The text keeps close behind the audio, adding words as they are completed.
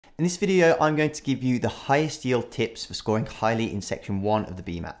In this video, I'm going to give you the highest yield tips for scoring highly in section 1 of the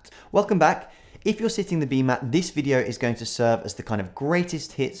BMAT. Welcome back. If you're sitting the BMAT, this video is going to serve as the kind of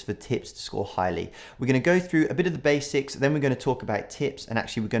greatest hits for tips to score highly. We're going to go through a bit of the basics, then we're going to talk about tips, and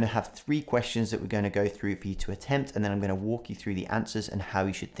actually we're going to have 3 questions that we're going to go through for you to attempt, and then I'm going to walk you through the answers and how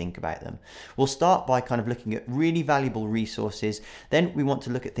you should think about them. We'll start by kind of looking at really valuable resources. Then we want to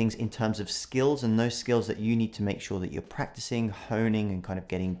look at things in terms of skills, and those skills that you need to make sure that you're practicing, honing, and kind of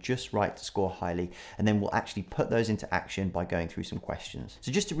getting just right to score highly. And then we'll actually put those into action by going through some questions.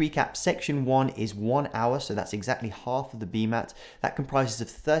 So just to recap, section 1 is 1 hour, so that's exactly half of the BMAT. That comprises of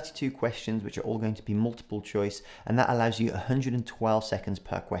 32 questions, which are all going to be multiple choice, and that allows you 112 seconds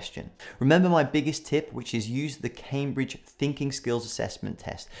per question. Remember my biggest tip, which is use the Cambridge Thinking Skills Assessment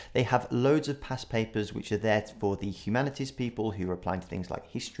Test. They have loads of past papers which are there for the humanities people who are applying to things like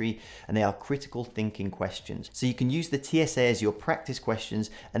history, and they are critical thinking questions. So you can use the TSA as your practice questions,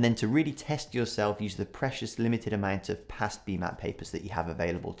 and then to really test yourself, use the precious limited amount of past BMAT papers that you have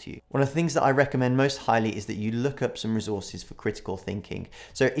available to you. One of the things that I recommend most highly is that you look up some resources for critical thinking.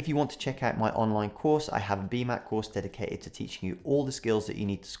 So if you want to check out my online course, I have a BMAT course dedicated to teaching you all the skills that you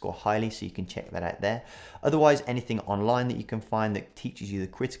need to score highly, so you can check that out there. Otherwise, anything online that you can find that teaches you the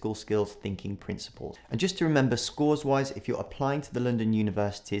critical skills thinking principles. And just to remember, scores wise, if you're applying to the London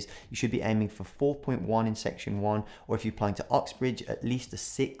universities, you should be aiming for 4.1 in section 1, or if you're applying to Oxbridge, at least a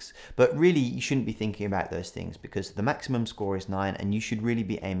 6. But really, you shouldn't be thinking about those things because the maximum score is 9, and you should really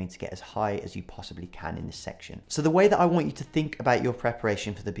be aiming to get as high as you possibly can in this section. So the way that I want you to think about your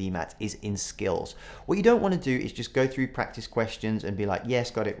preparation for the BMAT is in skills. What you don't want to do is just go through practice questions and be like,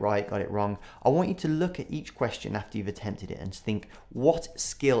 yes, got it right, got it wrong. I want you to look at each question after you've attempted it and think, what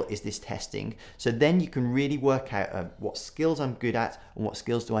skill is this testing? So then you can really work out what skills I'm good at and what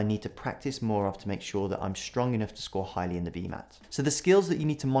skills do I need to practice more of to make sure that I'm strong enough to score highly in the BMAT. So the skills that you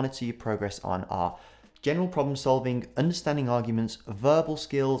need to monitor your progress on are general problem solving, understanding arguments, verbal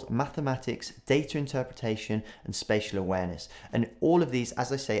skills, mathematics, data interpretation, and spatial awareness. And all of these,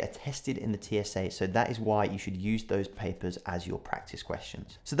 as I say, are tested in the TSA, so that is why you should use those papers as your practice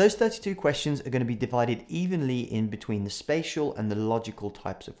questions. So those 32 questions are going to be divided evenly in between the spatial and the logical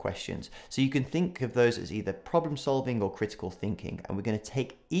types of questions. So you can think of those as either problem solving or critical thinking, and we're going to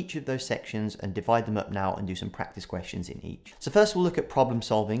take each of those sections and divide them up now and do some practice questions in each. So first we'll look at problem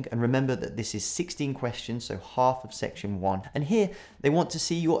solving, and remember that this is 16 questions, so half of section 1. And here they want to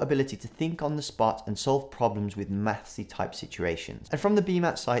see your ability to think on the spot and solve problems with mathsy type situations. And from the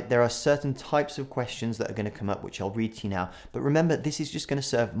BMAT site, there are certain types of questions that are going to come up, which I'll read to you now. But remember, this is just going to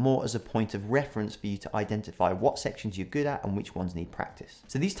serve more as a point of reference for you to identify what sections you're good at and which ones need practice.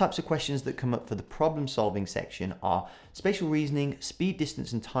 So these types of questions that come up for the problem solving section are spatial reasoning, speed,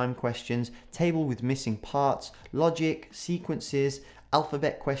 distance, and time questions, table with missing parts, logic, sequences,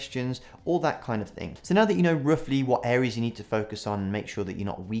 alphabet questions, all that kind of thing. So now that you know roughly what areas you need to focus on and make sure that you're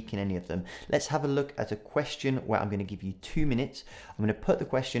not weak in any of them, let's have a look at a question where I'm going to give you 2 minutes. I'm going to put the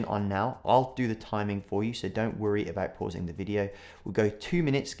question on now. I'll do the timing for you, so don't worry about pausing the video. We'll go 2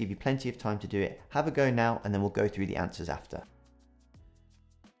 minutes, give you plenty of time to do it. Have a go now, and then we'll go through the answers after.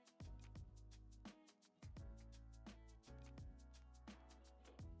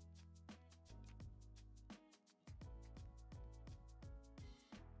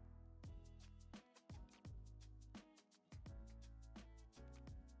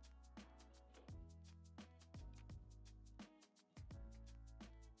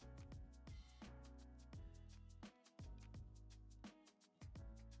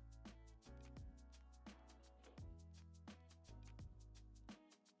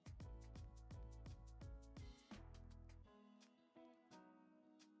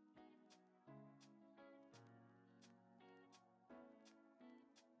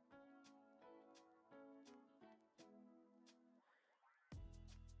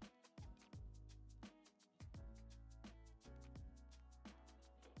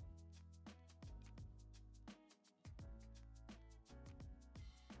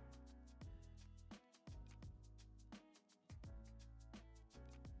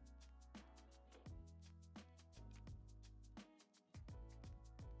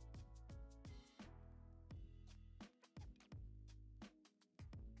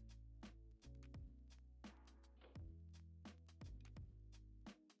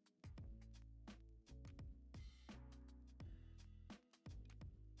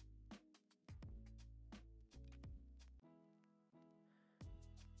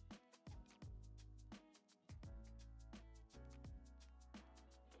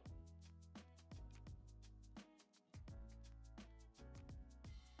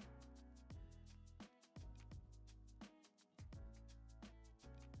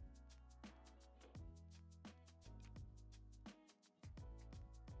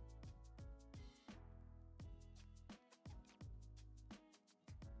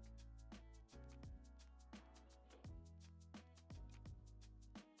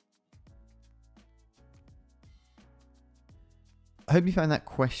 I hope you found that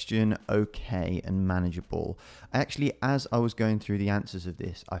question okay and manageable. Actually, as I was going through the answers of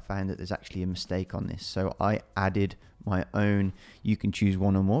this, I found that there's actually a mistake on this. So I added my own, you can choose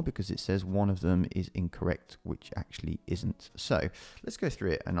one or more, because it says one of them is incorrect, which actually isn't. So let's go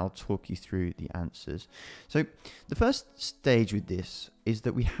through it and I'll talk you through the answers. So the first stage with this is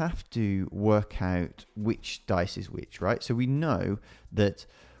that we have to work out which dice is which, right? So we know that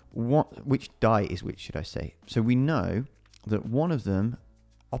which die is which, should I say. So we know that one of them,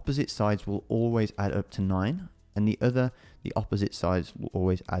 opposite sides will always add up to 9, and the other, the opposite sides will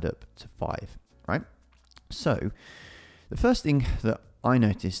always add up to 5, right? So the first thing that I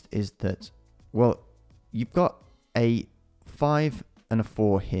noticed is that, well, you've got a 5 and a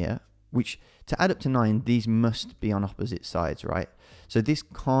 4 here, which to add up to 9, these must be on opposite sides, right? So this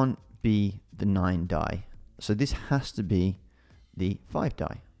can't be the 9 die. So this has to be the 5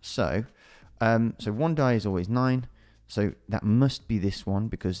 die. So, so one die is always 9. So that must be this one,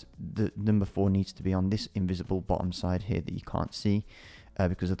 because the number 4 needs to be on this invisible bottom side here that you can't see,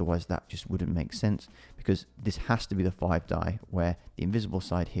 because otherwise that just wouldn't make sense, because this has to be the 5 die, where the invisible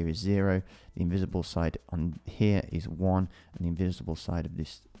side here is 0, the invisible side on here is 1, and the invisible side of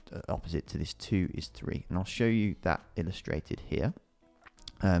this opposite to this 2 is 3. And I'll show you that illustrated here.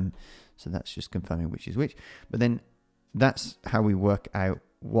 So that's just confirming which is which. But then that's how we work out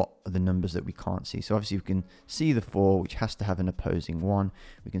what are the numbers that we can't see. So obviously we can see the 4, which has to have an opposing 1.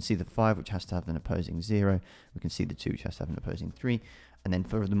 We can see the 5, which has to have an opposing 0. We can see the 2, which has to have an opposing 3. And then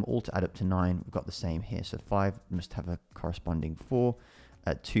for them all to add up to 9, we've got the same here. So 5 must have a corresponding 4.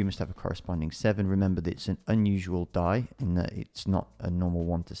 2 must have a corresponding 7. Remember that it's an unusual die in that it's not a normal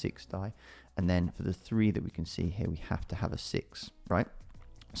 1 to 6 die. And then for the 3 that we can see here, we have to have a 6, right?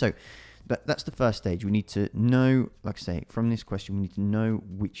 So that's the first stage. We need to know, like I say, from this question, we need to know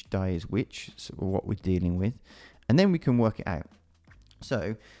which die is which, so what we're dealing with, and then we can work it out.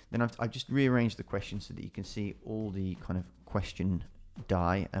 So then I've just rearranged the question so that you can see all the kind of question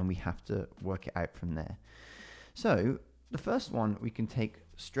die, and we have to work it out from there. So the first one we can take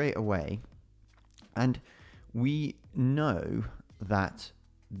straight away, and we know that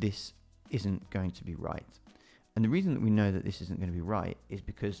this isn't going to be right. And the reason that we know that this isn't going to be right is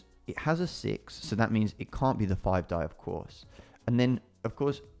because it has a 6, so that means it can't be the 5 die, of course. And then, of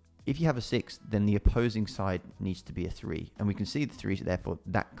course, if you have a 6, then the opposing side needs to be a 3. And we can see the 3, so therefore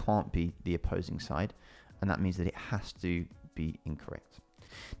that can't be the opposing side. And that means that it has to be incorrect.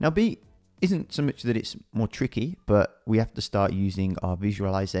 Now, B isn't so much that it's more tricky, but we have to start using our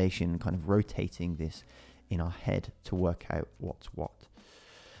visualization, kind of rotating this in our head to work out what's what.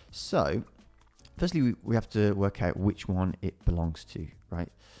 So firstly, we have to work out which one it belongs to, right?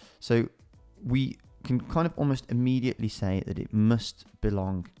 So we can kind of almost immediately say that it must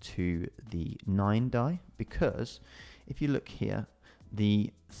belong to the 9 die, because if you look here,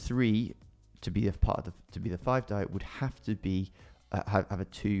 the 3 to be a part of to be the 5 die would have to be have a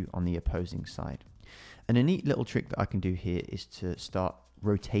 2 on the opposing side. And a neat little trick that I can do here is to start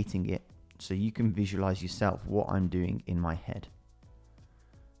rotating it so you can visualize yourself what I'm doing in my head.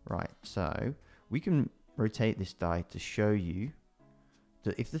 Right, so we can rotate this die to show you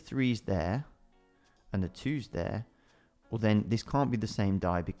that if the 3's there and the 2's there, well then this can't be the same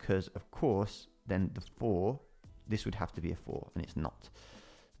die, because of course then the 4, this would have to be a 4, and it's not.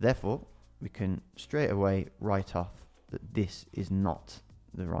 Therefore, we can straight away write off that this is not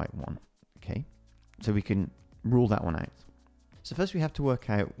the right one, okay? So we can rule that one out. So first we have to work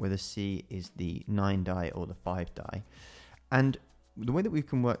out whether C is the 9 die or the 5 die. And the way that we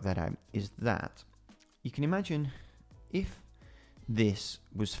can work that out is that you can imagine if this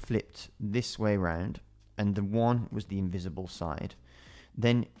was flipped this way around and the 1 was the invisible side,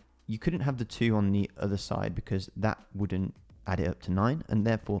 then you couldn't have the 2 on the other side, because that wouldn't add it up to 9, and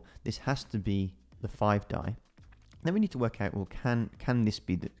therefore this has to be the 5 die. Then we need to work out, well, can this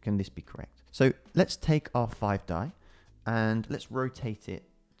be correct? So let's take our 5 die and let's rotate it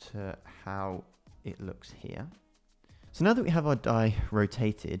to how it looks here. So now that we have our die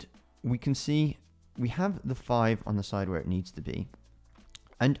rotated, we can see we have the 5 on the side where it needs to be.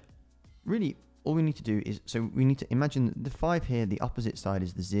 And really all we need to do is, so we need to imagine the 5 here, the opposite side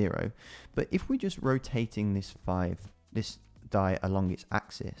is the 0. But if we're just rotating this die along its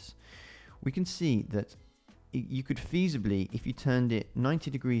axis, we can see that you could feasibly, if you turned it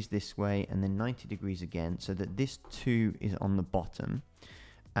 90 degrees this way and then 90 degrees again, so that this 2 is on the bottom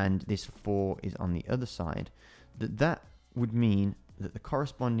and this 4 is on the other side, that would mean that the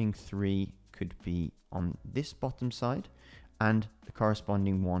corresponding 3 could be on this bottom side and the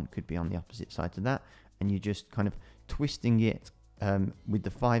corresponding 1 could be on the opposite side to that, and you're just kind of twisting it with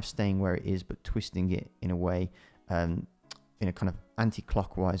the 5 staying where it is, but twisting it in a way in a kind of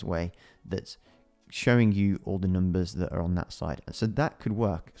anti-clockwise way that's showing you all the numbers that are on that side. So that could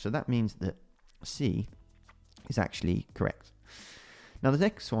work. So that means that C is actually correct. Now the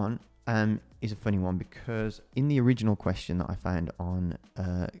next one is a funny one, because in the original question that I found on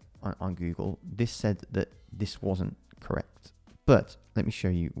Google, this said that this wasn't correct. But let me show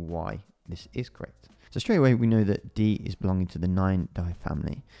you why this is correct. So straight away we know that D is belonging to the 9 die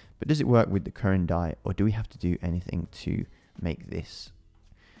family. But does it work with the current die, or do we have to do anything to make this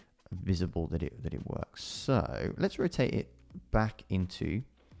visible that it works? So let's rotate it back into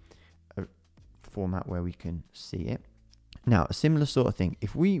a format where we can see it. Now, a similar sort of thing,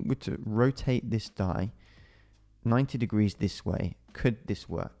 if we were to rotate this die 90 degrees this way, could this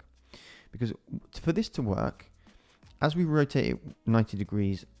work? Because for this to work, as we rotate it 90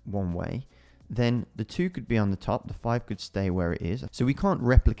 degrees one way, then the 2 could be on the top, the 5 could stay where it is. So we can't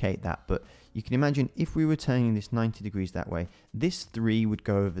replicate that, but you can imagine if we were turning this 90 degrees that way, this 3 would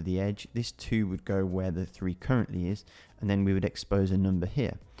go over the edge, this 2 would go where the 3 currently is, and then we would expose a number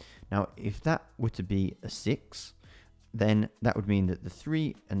here. Now, if that were to be a 6, then that would mean that the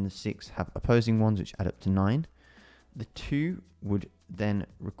 3 and the 6 have opposing ones, which add up to 9. The 2 would then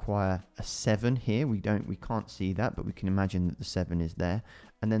require a 7 here. We can't see that, but we can imagine that the 7 is there.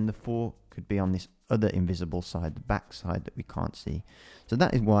 And then the 4 could be on this other invisible side, the back side that we can't see. So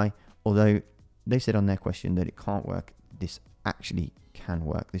that is why, although they said on their question that it can't work, this actually can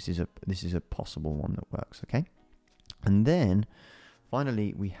work. This is a possible one that works, okay? And then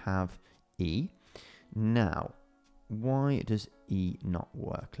finally we have E. Now, why does E not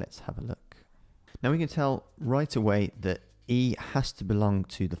work? Let's have a look. Now we can tell right away that E has to belong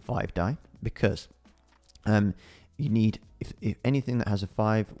to the 5 die, because you need, if anything that has a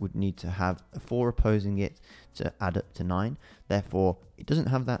 5 would need to have a 4 opposing it to add up to 9. Therefore, it doesn't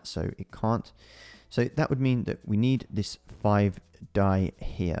have that, so it can't. So that would mean that we need this 5 die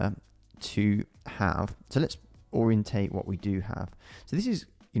here to have. So let's orientate what we do have. So this is,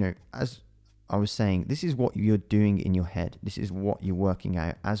 as I was saying, this is what you're doing in your head. This is what you're working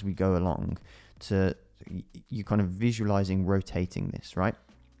out as we go along. You're kind of visualizing rotating this, right?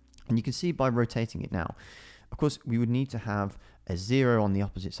 And you can see by rotating it now, of course, we would need to have a 0 on the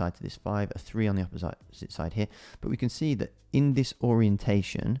opposite side to this 5, a 3 on the opposite side here. But we can see that in this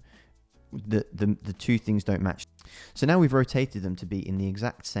orientation, the 2 things don't match. So now we've rotated them to be in the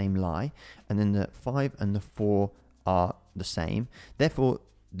exact same lie, and then the 5 and the 4 are the same. Therefore,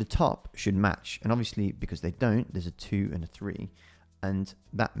 the top should match. And obviously, because they don't, there's a 2 and a 3. And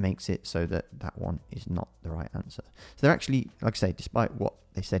that makes it so that that one is not the right answer. So they're actually, like I say, despite what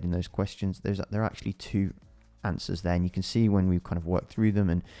they said in those questions, there are actually 2 answers there. And you can see when we kind of work through them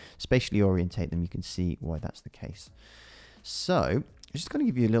and spatially orientate them, you can see why that's the case. So I'm just going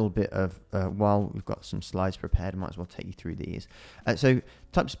to give you a little bit of, while we've got some slides prepared, I might as well take you through these. So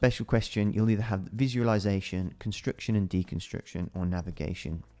type of special question, you'll either have visualization, construction and deconstruction, or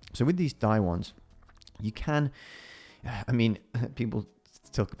navigation. So with these die ones, you can, people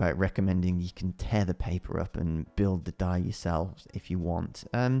talk about recommending you can tear the paper up and build the die yourselves if you want.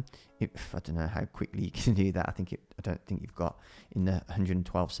 I don't know how quickly you can do that. I don't think you've got, in the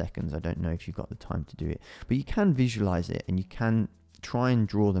 112 seconds, I don't know if you've got the time to do it. But you can visualize it, and you can try and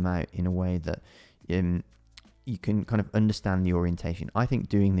draw them out in a way that you can kind of understand the orientation. I think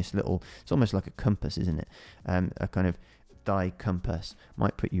doing this it's almost like a compass, isn't it? A kind of die compass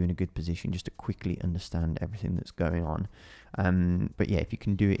might put you in a good position just to quickly understand everything that's going on. But yeah, if you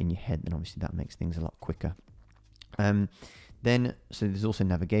can do it in your head, then obviously that makes things a lot quicker. So there's also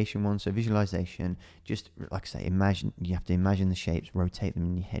navigation one. So visualization, just like I say, you have to imagine the shapes, rotate them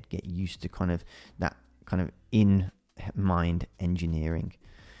in your head, get used to kind of that kind of in mind engineering.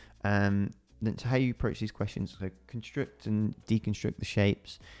 Then to how you approach these questions, so construct and deconstruct the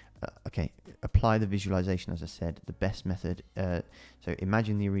shapes. Apply the visualization, as I said, the best method. So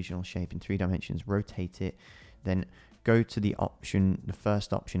imagine the original shape in 3 dimensions, rotate it, then go to the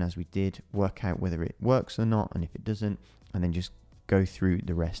first option as we did, work out whether it works or not, and if it doesn't, and then just go through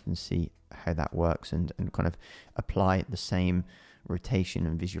the rest and see how that works, and kind of apply the same rotation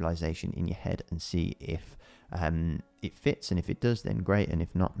and visualization in your head and see if it fits, and if it does, then great, and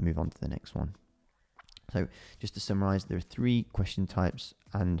if not, move on to the next one. So just to summarize, there are 3 question types,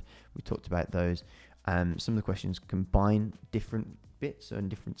 and we talked about those. Some of the questions combine different bits and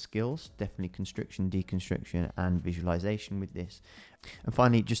different skills, definitely construction, deconstruction, and visualization with this. And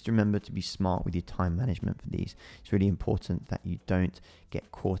finally, just remember to be smart with your time management for these. It's really important that you don't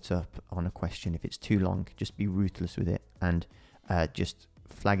get caught up on a question. If it's too long, just be ruthless with it and just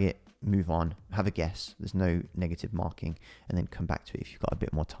flag it, move on, have a guess. There's no negative marking, and then come back to it if you've got a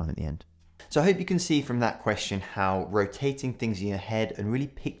bit more time at the end. So I hope you can see from that question how rotating things in your head and really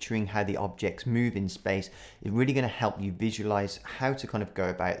picturing how the objects move in space is really going to help you visualize how to kind of go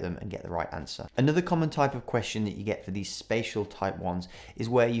about them and get the right answer. Another common type of question that you get for these spatial type ones is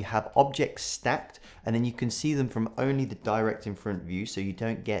where you have objects stacked and then you can see them from only the direct in front view, so you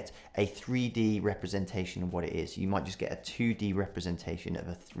don't get a 3D representation of what it is. You might just get a 2D representation of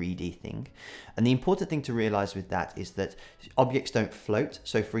a 3D thing. And the important thing to realize with that is that objects don't float.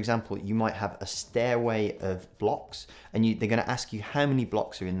 So for example, you might have a stairway of blocks and they're going to ask you how many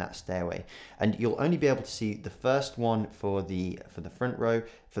blocks are in that stairway, and you'll only be able to see the first one for the front row.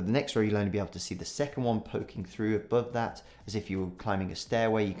 For the next row, you'll only be able to see the second one poking through above that, as if you were climbing a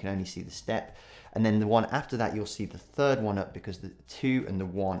stairway. You can only see the step. And then the one after that, you'll see the third one up because the 2 and the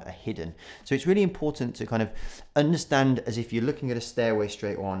 1 are hidden. So it's really important to kind of understand, as if you're looking at a stairway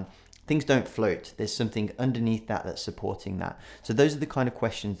straight on, things don't float. There's something underneath that that's supporting that. So those are the kind of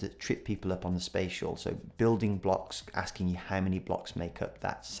questions that trip people up on the spatial. So building blocks, asking you how many blocks make up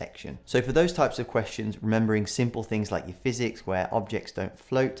that section. So for those types of questions, remembering simple things like your physics where objects don't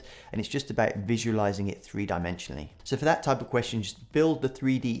float, and it's just about visualizing it three-dimensionally. So for that type of question, just build the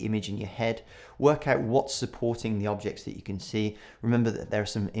 3D image in your head, work out what's supporting the objects that you can see. Remember that there are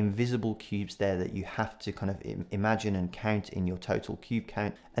some invisible cubes there that you have to kind of imagine and count in your total cube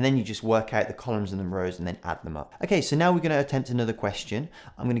count. And then you just work out the columns and the rows and then add them up. Okay, so now we're going to attempt another question.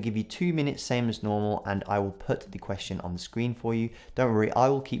 I'm going to give you 2 minutes, same as normal, and I will put the question on the screen for you. Don't worry, I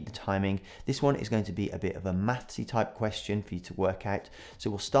will keep the timing. This one is going to be a bit of a mathsy type question for you to work out.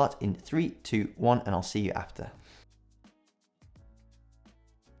 So we'll start in 3, 2, 1, and I'll see you after.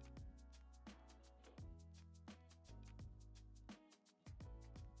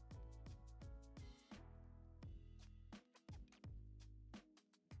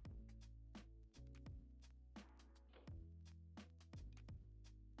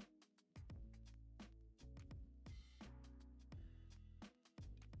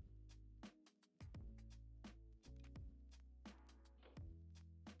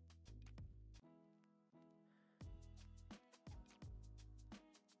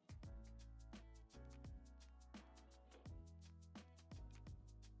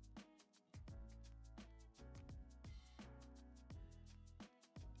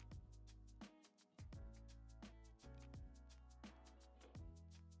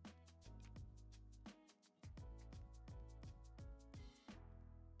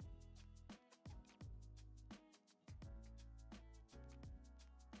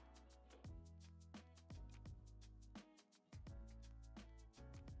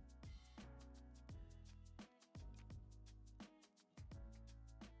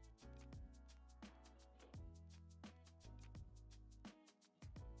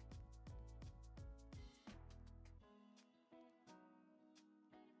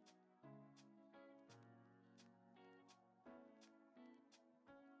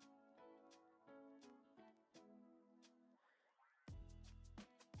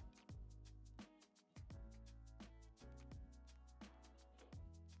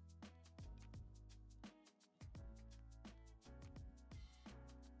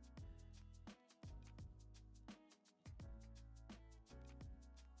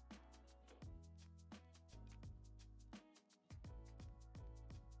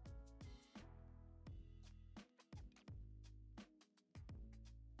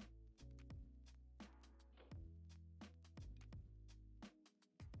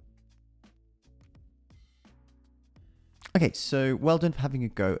 Okay, so well done for having a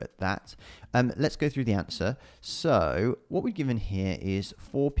go at that. Let's go through the answer. So what we've given here is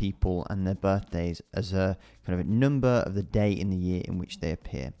 4 people and their birthdays as a kind of a number of the day in the year in which they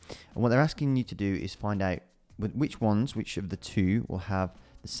appear. And what they're asking you to do is find out which of the 2 will have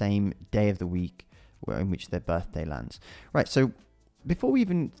the same day of the week in which their birthday lands. Right, so before we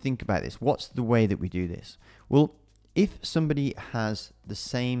even think about this, what's the way that we do this? Well, if somebody has the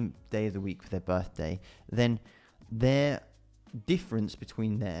same day of the week for their birthday, then their difference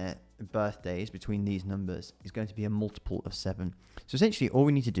between their birthdays, between these numbers, is going to be a multiple of 7. So essentially all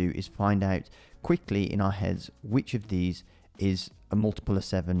we need to do is find out quickly in our heads which of these is a multiple of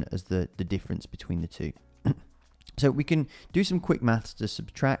 7 as the difference between the 2. So we can do some quick maths to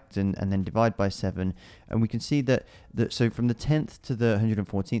subtract and then divide by 7, and we can see that so from the 10th to the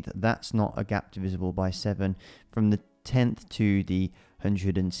 114th, that's not a gap divisible by 7. From the 10th to the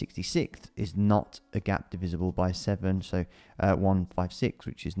 166th is not a gap divisible by 7, so 156,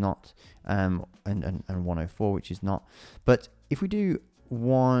 which is not, and 104, which is not. But if we do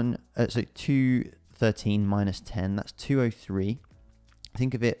 213 minus 10, that's 203.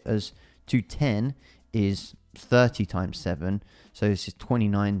 Think of it as 210 is 30 times 7. So this is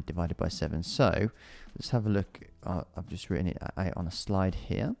 29 divided by 7. So let's have a look. I've just written it out on a slide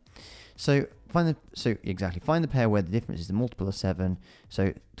here. So find the pair where the difference is the multiple of 7.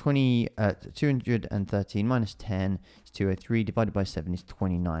 So 213 minus 10 is 203 divided by 7 is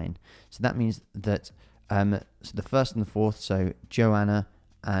 29. So that means that so the first and the fourth, so Joanna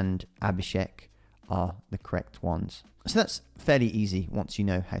and Abhishek, are the correct ones. So that's fairly easy once you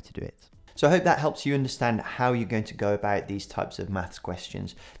know how to do it. So I hope that helps you understand how you're going to go about these types of maths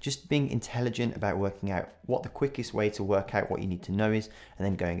questions. Just being intelligent about working out what the quickest way to work out what you need to know is, and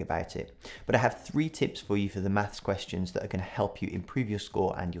then going about it. But I have 3 tips for you for the maths questions that are going to help you improve your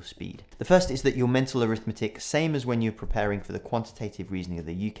score and your speed. The first is that your mental arithmetic, same as when you're preparing for the quantitative reasoning of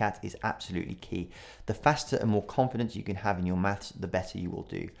the UCAT, is absolutely key. The faster and more confidence you can have in your maths, the better you will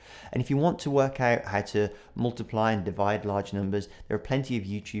do. And if you want to work out how to multiply and divide large numbers, there are plenty of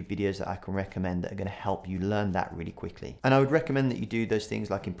YouTube videos that I can recommend that are going to help you learn that really quickly. And I would recommend that you do those things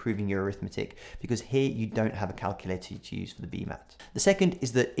like improving your arithmetic, because here you don't have a calculator to use for the BMAT. The second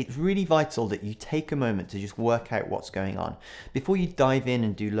is that it's really vital that you take a moment to just work out what's going on. Before you dive in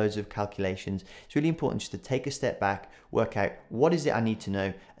and do loads of calculations, it's really important just to take a step back, work out what is it I need to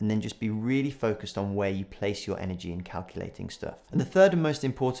know, and then just be really focused on where you place your energy in calculating stuff. And the third and most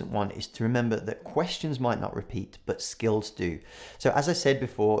important one is to remember that questions might not repeat, but skills do. So as I said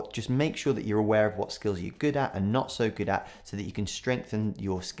before, just make sure that you're aware of what skills you're good at and not so good at, so that you can strengthen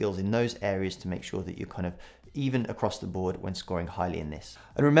your skills in those areas to make sure that you're kind of even across the board when scoring highly in this.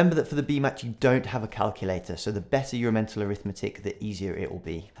 And remember that for the BMAT you don't have a calculator, so the better your mental arithmetic, the easier it will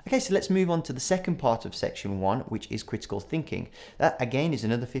be. Okay, so let's move on to the second part of section 1, which is critical thinking. That again is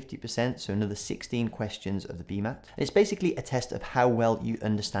another 50%, so another 16 questions of the BMAT. And it's basically a test of how well you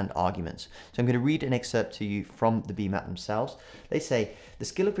understand arguments. So I'm going to read an excerpt to you from the BMAT themselves. They say, the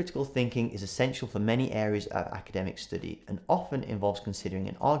skill of critical thinking is essential for many areas of academic study and often involves considering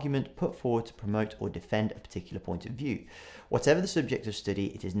an argument put forward to promote or defend a particular point of view. Whatever the subject of study,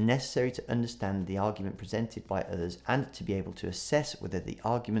 it is necessary to understand the argument presented by others and to be able to assess whether the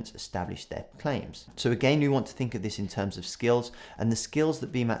arguments establish their claims. So again, we want to think of this in terms of skills, and the skills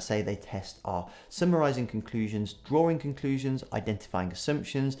that BMAT say they test are summarizing conclusions, drawing conclusions, identifying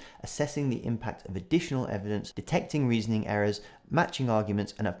assumptions, assessing the impact of additional evidence, detecting reasoning errors, matching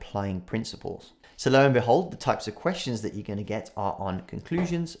arguments, and applying principles. So lo and behold, the types of questions that you're going to get are on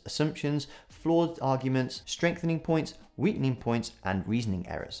conclusions, assumptions, flawed arguments, strengthening points, weakening points, and reasoning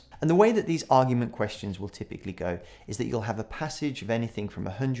errors. And the way that these argument questions will typically go is that you'll have a passage of anything from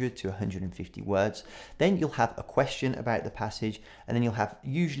 100 to 150 words. Then you'll have a question about the passage, and then you'll have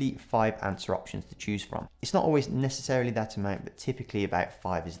usually 5 answer options to choose from. It's not always necessarily that amount, but typically about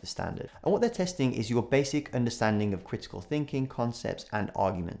 5 is the standard. And what they're testing is your basic understanding of critical thinking, concepts, and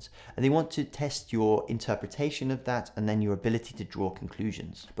arguments. And they want to test your interpretation of that and then your ability to draw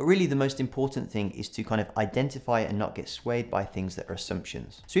conclusions. But really the most important thing is to kind of identify and not get swayed by things that are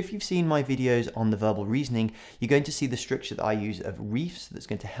assumptions. So if you've seen my videos on the verbal reasoning, you're going to see the structure that I use of REEFs that's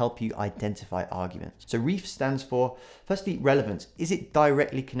going to help you identify arguments. So REEF stands for, firstly, relevance. Is it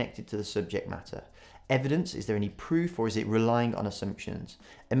directly connected to the subject matter? Evidence, is there any proof or is it relying on assumptions?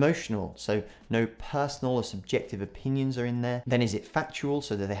 Emotional, so no personal or subjective opinions are in there. Then is it factual,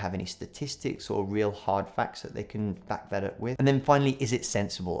 so do they have any statistics or real hard facts that they can back that up with? And then finally, is it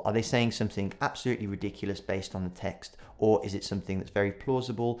sensible? Are they saying something absolutely ridiculous based on the text, or is it something that's very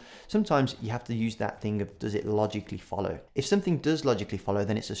plausible? Sometimes you have to use that thing of, does it logically follow? If something does logically follow,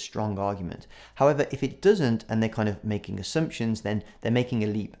 then it's a strong argument. However, if it doesn't and they're kind of making assumptions, then they're making a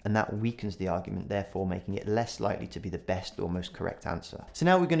leap, and that weakens the argument, therefore making it less likely to be the best or most correct answer. So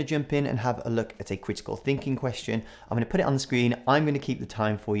now we're going to jump in and have a look at a critical thinking question. I'm going to put it on the screen. I'm going to keep the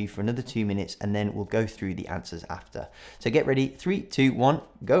time for you for another 2 minutes, and then we'll go through the answers after. So get ready, 3, 2, 1,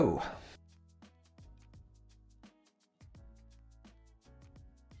 go.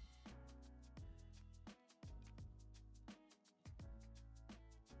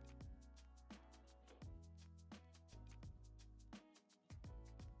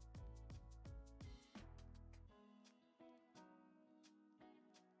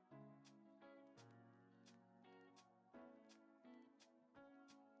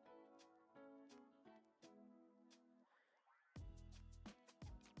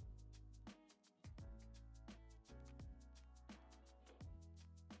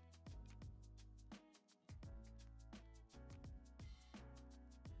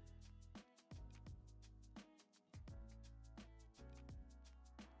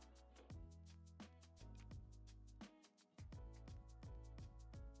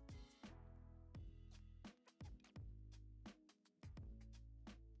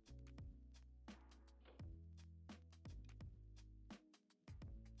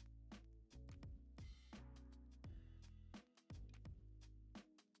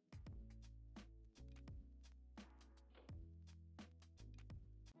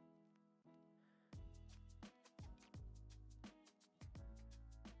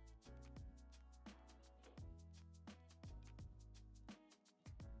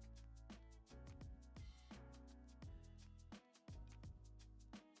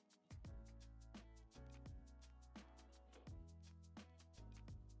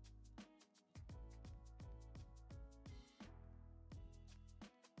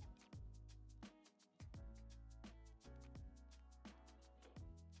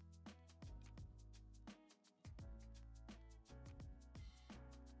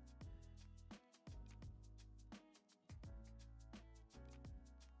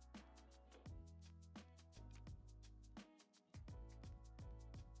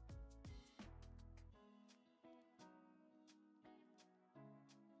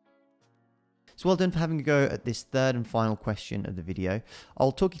 So well done for having a go at this third and final question of the video.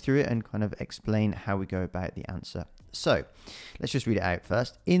 I'll talk you through it and kind of explain how we go about the answer. So let's just read it out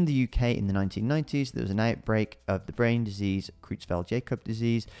first. In the UK in the 1990s, there was an outbreak of the brain disease Creutzfeldt-Jakob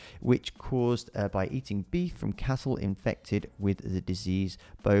disease, which caused by eating beef from cattle infected with the disease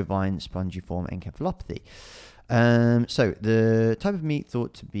bovine spongiform encephalopathy. So the type of meat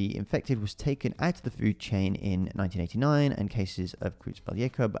thought to be infected was taken out of the food chain in 1989, and cases of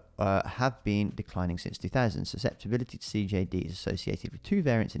Creutzfeldt-Jakob have been declining since 2000. Susceptibility to CJD is associated with two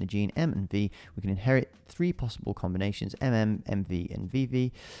variants in a gene, M and V. We can inherit three possible combinations, MM, MV, and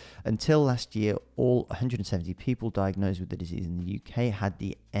VV. Until last year, all 170 people diagnosed with the disease in the UK had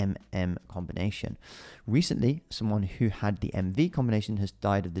the MM combination. Recently, someone who had the MV combination has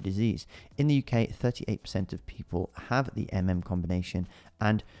died of the disease. In the UK, 38% of people have the MM combination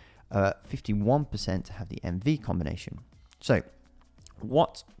and 51% have the MV combination. So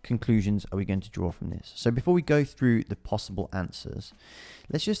what conclusions are we going to draw from this? So before we go through the possible answers,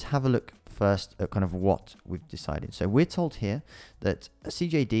 let's just have a look first at kind of what we've decided. So we're told here that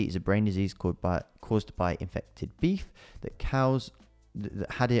CJD is a brain disease caused by infected beef, that cows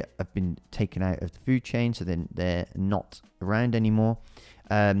that had it have been taken out of the food chain, so then they're not around anymore.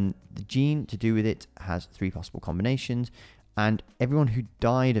 The gene to do with it has three possible combinations, and everyone who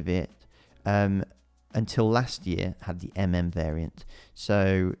died of it until last year had the MM variant.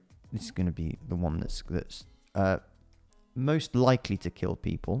 So this is going to be the one that's most likely to kill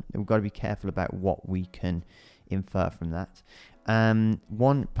people. We've got to be careful about what we can infer from that.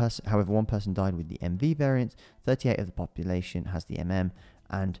 One person died with the MV variant. 38% of the population has the MM,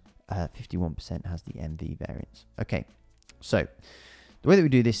 and 51% has the MV variant. Okay, so the way that we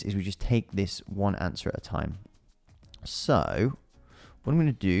do this is we just take this one answer at a time. So what I'm going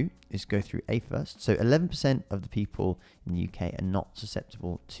to do is go through A first. So 11% of the people in the UK are not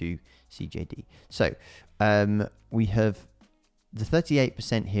susceptible to CJD. So we have the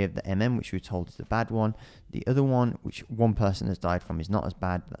 38% here of the MM, which we're told is the bad one. The other one, which one person has died from, is not as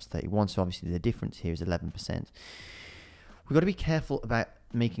bad. That's 31. So obviously the difference here is 11%. We've got to be careful about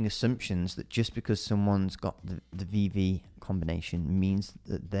making assumptions that just because someone's got the VV combination means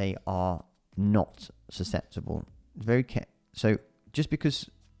that they are not susceptible. So just because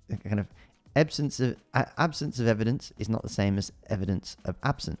kind of absence of evidence is not the same as evidence of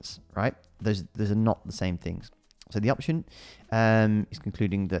absence, right? Those are not the same things. So the option is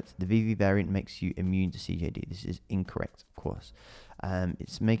concluding that the VV variant makes you immune to CJD. This is incorrect, of course.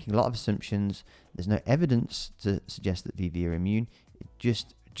 It's making a lot of assumptions. There's no evidence to suggest that VV are immune.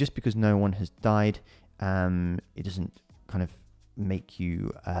 Just because no one has died, it doesn't kind of make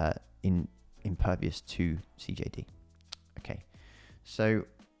you impervious to CJD. Okay, so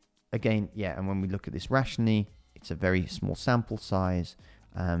again, yeah, and when we look at this rationally, it's a very small sample size,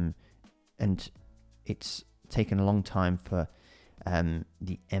 and it's taken a long time for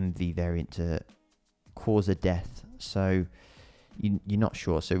the MV variant to cause a death, so you're not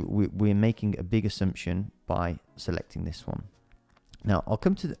sure. So we're making a big assumption by selecting this one. Now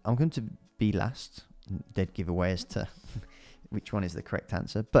I'm going to B last, dead giveaway as to which one is the correct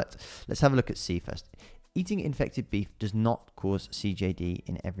answer, but let's have a look at C first. Eating infected beef does not cause CJD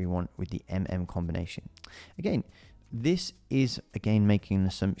in everyone with the MM combination. Again, this is making an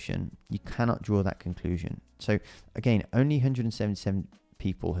assumption. You cannot draw that conclusion. So again, only 177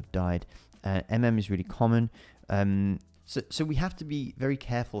 people have died. MM is really common. So we have to be very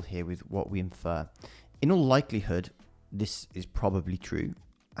careful here with what we infer. In all likelihood, this is probably true.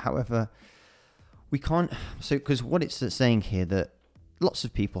 However, we can't, because what it's saying here that lots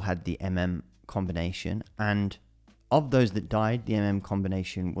of people had the MM combination, and of those that died, the MM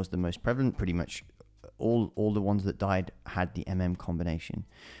combination was the most prevalent. Pretty much all the ones that died had the MM combination.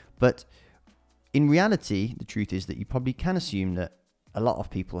 But in reality, the truth is that you probably can assume that a lot of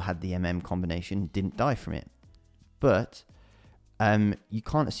people had the MM combination, didn't die from it. But you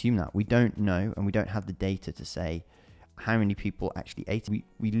can't assume that. We don't know, and we don't have the data to say how many people actually ate it.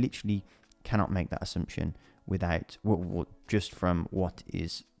 We literally cannot make that assumption without just from what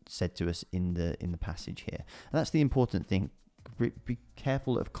is said to us in the passage here. And that's the important thing. Be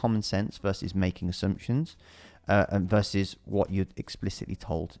careful of common sense versus making assumptions, and versus what you're explicitly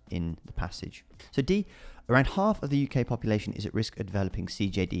told in the passage. So D, around half of the UK population is at risk of developing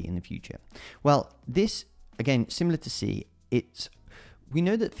CJD in the future. Well, this, again, similar to C, we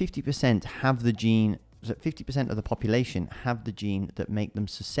know that 50% have the gene, so 50% of the population have the gene that make them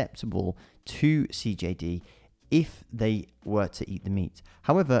susceptible to CJD if they were to eat the meat.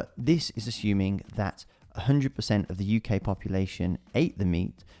 However, this is assuming that 100% of the UK population ate the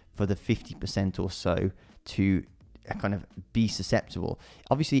meat for the 50% or so to kind of be susceptible.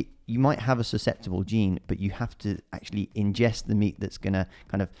 Obviously, you might have a susceptible gene, but you have to actually ingest the meat that's going to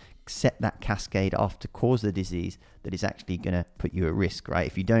kind of set that cascade off to cause the disease that is actually going to put you at risk,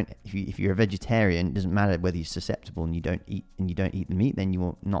 right? If you're a vegetarian, it doesn't matter whether you're susceptible and you don't eat the meat, then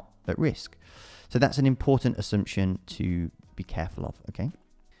you're not at risk. So that's an important assumption to be careful of, okay?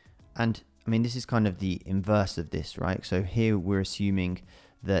 And I mean, this is kind of the inverse of this, right? So here we're assuming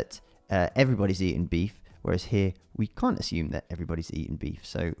that everybody's eating beef, whereas here we can't assume that everybody's eating beef.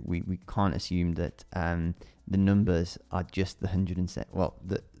 So we can't assume that the numbers are just the 107, well,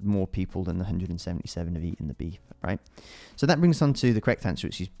 that more people than the 177 have eaten the beef, right? So that brings us on to the correct answer,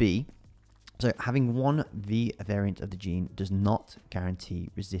 which is B. So having one V variant of the gene does not guarantee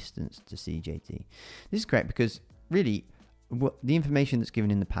resistance to CJD. This is correct because really the information that's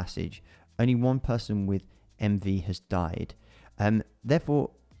given in the passage, only one person with MV has died. Therefore,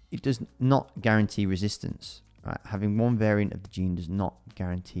 it does not guarantee resistance. Right? Having one variant of the gene does not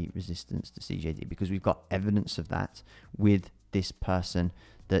guarantee resistance to CJD because we've got evidence of that with this person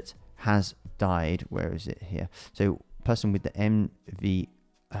that has died. Where is it here? So person with the MV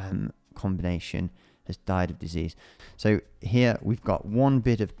combination has died of disease. So here we've got one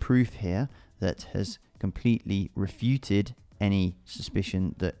bit of proof here that has completely refuted any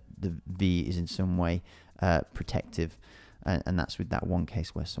suspicion that the V is in some way protective, and that's with that one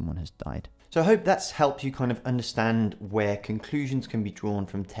case where someone has died. So I hope that's helped you kind of understand where conclusions can be drawn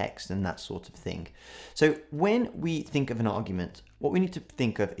from text and that sort of thing. So when we think of an argument, what we need to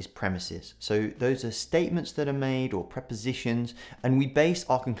think of is premises. So those are statements that are made or prepositions, and we base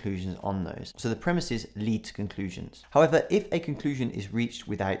our conclusions on those. So the premises lead to conclusions. However, if a conclusion is reached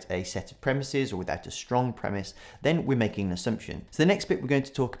without a set of premises or without a strong premise, then we're making an assumption. So the next bit we're going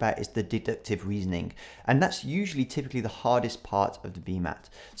to talk about is the deductive reasoning, and that's usually typically the hardest part of the BMAT.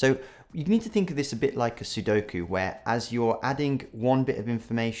 So you need to think of this a bit like a Sudoku, where as you're adding one bit of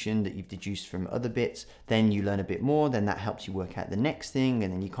information that you've deduced from other bits, then you learn a bit more, then that helps you work out the next thing,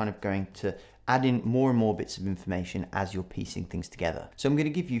 and then you're kind of going to add in more and more bits of information as you're piecing things together. So I'm going to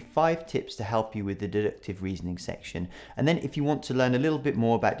give you 5 tips to help you with the deductive reasoning section. And then if you want to learn a little bit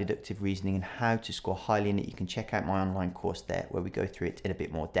more about deductive reasoning and how to score highly in it, you can check out my online course there where we go through it in a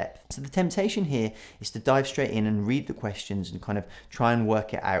bit more depth. So the temptation here is to dive straight in and read the questions and kind of try and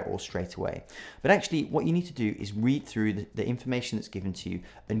work it out all straight away. But actually what you need to do is read through the information that's given to you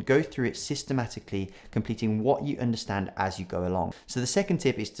and go through it systematically, completing what you understand as you go along. So the second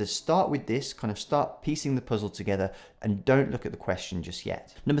tip is to start with this, kind of start piecing the puzzle together and don't look at the question just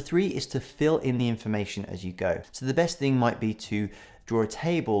yet. Number 3 is to fill in the information as you go. So the best thing might be to draw a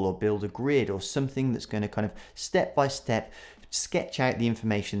table or build a grid or something that's going to kind of step by step sketch out the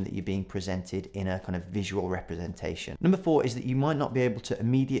information that you're being presented in a kind of visual representation. Number 4 is that you might not be able to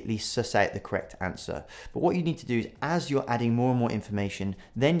immediately suss out the correct answer, but what you need to do is as you're adding more and more information,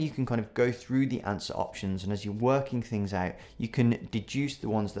 then you can kind of go through the answer options, and as you're working things out, you can deduce the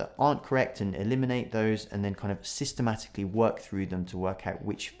ones that aren't correct and eliminate those, and then kind of systematically work through them to work out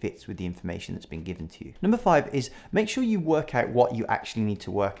which fits with the information that's been given to you. Number 5 is make sure you work out what you actually need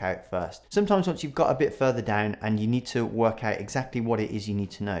to work out first. Sometimes once you've got a bit further down and you need to work out exactly what it is you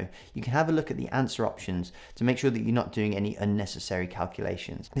need to know, you can have a look at the answer options to make sure that you're not doing any unnecessary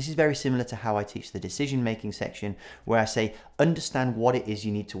calculations. This is very similar to how I teach the decision making section, where I say understand what it is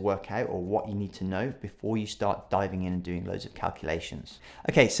you need to work out or what you need to know before you start diving in and doing loads of calculations.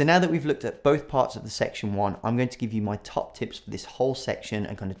 Okay, so now that we've looked at both parts of the section 1, I'm going to give you my top tips for this whole section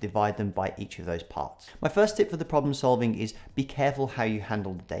and kind of divide them by each of those parts. My first tip for the problem solving is be careful how you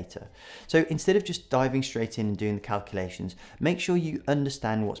handle the data. So instead of just diving straight in and doing the calculations, make sure you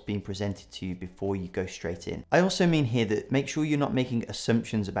understand what's being presented to you before you go straight in. I also mean here that make sure you're not making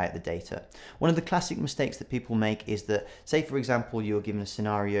assumptions about the data. One of the classic mistakes that people make is that, say for example, you're given a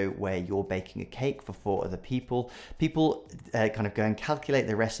scenario where you're baking a cake for 4 other people. People kind of go and calculate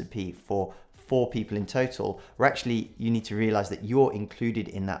the recipe for 4 people in total, where actually you need to realize that you're included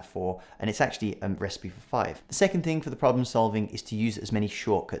in that 4 and it's actually a recipe for 5. The second thing for the problem solving is to use as many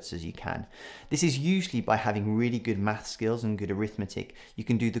shortcuts as you can. This is usually by having really good math skills and good arithmetic. You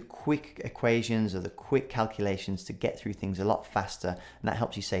can do the quick equations or the quick calculations to get through things a lot faster, and that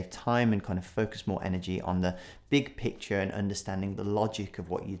helps you save time and kind of focus more energy on the big picture and understanding the logic of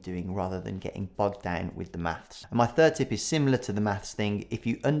what you're doing rather than getting bogged down with the maths. And my third tip is similar to the maths thing. If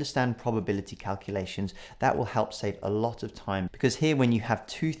you understand probability calculations, that will help save a lot of time, because here when you have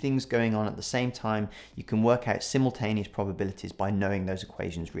 2 things going on at the same time, you can work out simultaneous probabilities by knowing those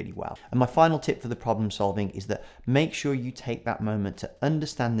equations really well. And my final tip for the problem solving is that make sure you take that moment to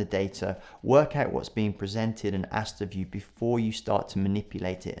understand the data, work out what's being presented and asked of you before you start to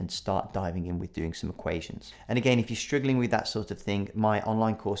manipulate it and start diving in with doing some equations. And again, if you're struggling with that sort of thing, my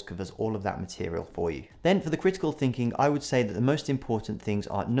online course covers all of that material for you. Then for the critical thinking, I would say that the most important things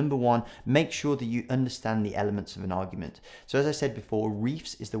are, number one, make sure that you understand the elements of an argument. So as I said before,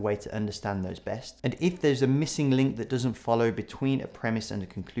 reefs is the way to understand those best. And if there's a missing link that doesn't follow between a premise and a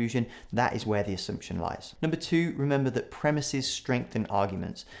conclusion, that is where the assumption lies. Number two, remember that premises strengthen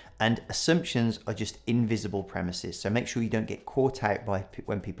arguments, and assumptions are just invisible premises. So make sure you don't get caught out by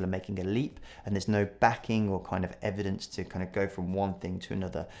when people are making a leap and there's no backing or kind of evidence to kind of go from one thing to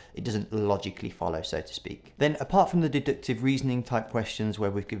another. It doesn't logically follow, so to speak. Then apart from the deductive reasoning type questions where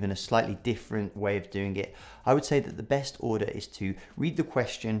we've given a slightly different way of doing it, I would say that the best order is to read the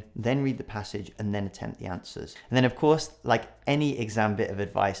question, then read the passage, and then attempt the answers. And then of course, like any exam bit of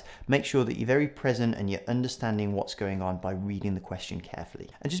advice, make sure that you're very present and you're understanding what's going on by reading the question carefully.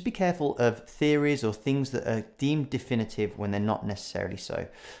 And just be careful of theories or things that are deemed definitive when they're not necessarily so.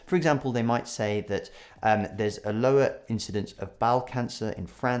 For example, they might say that there's a lower incidence of bowel cancer in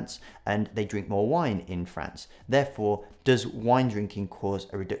France and they drink more wine in France. Therefore, does wine drinking cause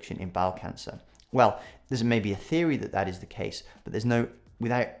a reduction in bowel cancer? Well, there's maybe a theory that that is the case, but there's no,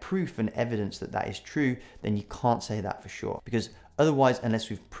 without proof and evidence that that is true, then you can't say that for sure. Because otherwise, unless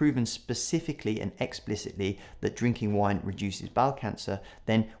we've proven specifically and explicitly that drinking wine reduces bowel cancer,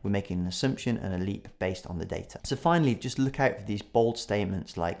 then we're making an assumption and a leap based on the data. So finally, just look out for these bold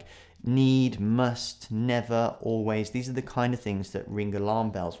statements like need, must, never, always. These are the kind of things that ring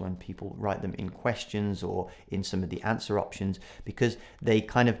alarm bells when people write them in questions or in some of the answer options, because they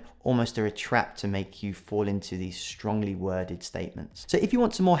kind of almost are a trap to make you fall into these strongly worded statements. So if you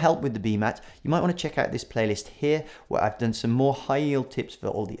want some more help with the BMAT, you might want to check out this playlist here where I've done some more high yield tips for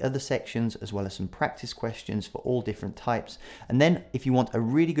all the other sections, as well as some practice questions for all different types. And then if you want a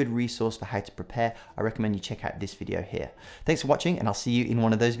really good resource for how to prepare, I recommend you check out this video here. Thanks for watching, and I'll see you in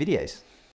one of those videos.